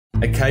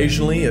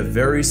Occasionally, a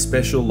very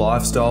special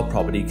lifestyle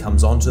property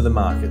comes onto the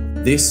market.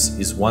 This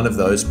is one of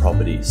those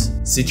properties.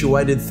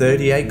 Situated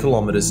 38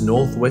 kilometres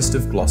northwest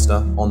of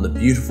Gloucester on the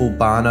beautiful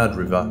Barnard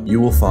River, you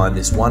will find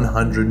this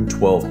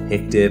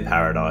 112-hectare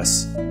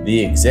paradise.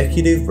 The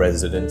executive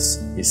residence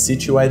is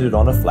situated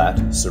on a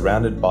flat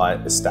surrounded by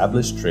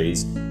established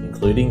trees,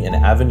 including an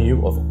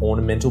avenue of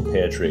ornamental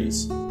pear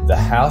trees. The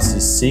house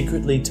is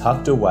secretly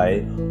tucked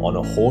away on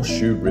a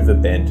horseshoe river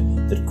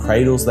bend that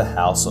cradles the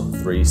house on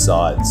 3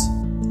 sides.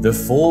 The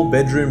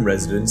 4-bedroom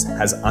residence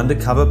has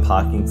undercover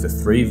parking for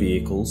 3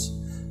 vehicles,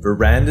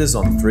 verandas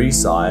on 3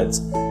 sides,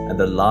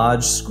 and a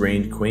large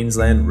screened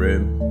Queensland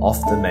room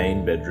off the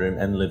main bedroom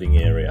and living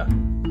area.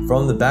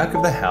 From the back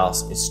of the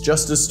house, it's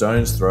just a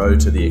stone's throw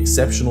to the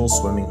exceptional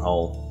swimming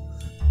hole.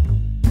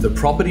 The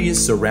property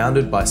is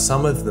surrounded by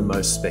some of the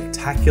most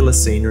spectacular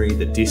scenery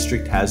the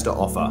district has to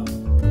offer.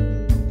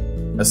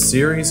 A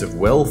series of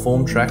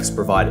well-formed tracks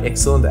provide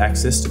excellent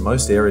access to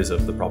most areas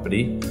of the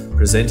property,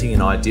 presenting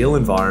an ideal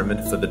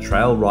environment for the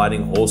trail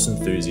riding horse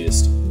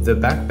enthusiast. The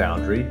back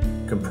boundary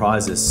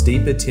comprises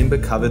steeper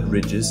timber-covered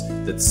ridges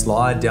that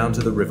slide down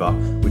to the river,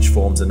 which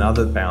forms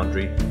another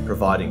boundary,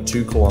 providing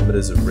 2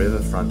 kilometres of river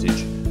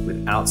frontage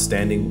with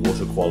outstanding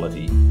water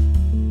quality.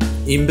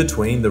 In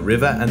between the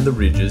river and the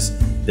ridges,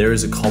 there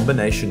is a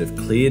combination of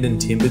cleared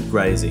and timbered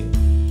grazing.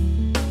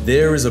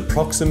 There is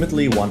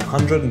approximately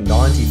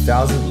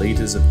 190,000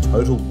 litres of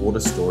total water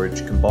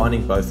storage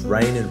combining both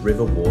rain and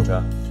river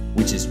water,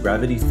 which is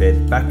gravity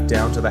fed back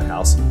down to the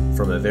house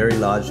from a very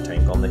large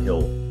tank on the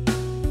hill.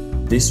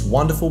 This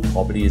wonderful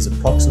property is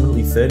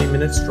approximately 30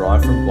 minutes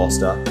drive from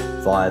Gloucester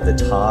via the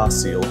tar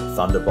seal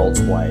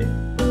Thunderbolts Way.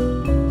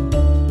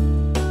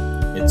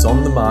 It's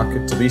on the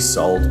market to be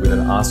sold with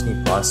an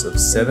asking price of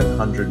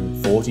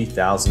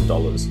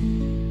 $740,000,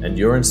 and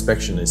your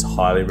inspection is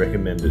highly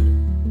recommended.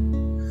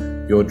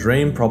 Your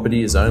dream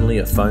property is only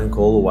a phone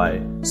call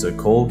away, so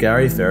call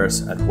Gary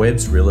Ferris at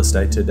Webb's Real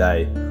Estate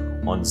today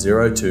on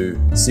 02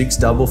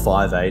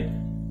 6558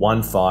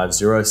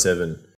 1507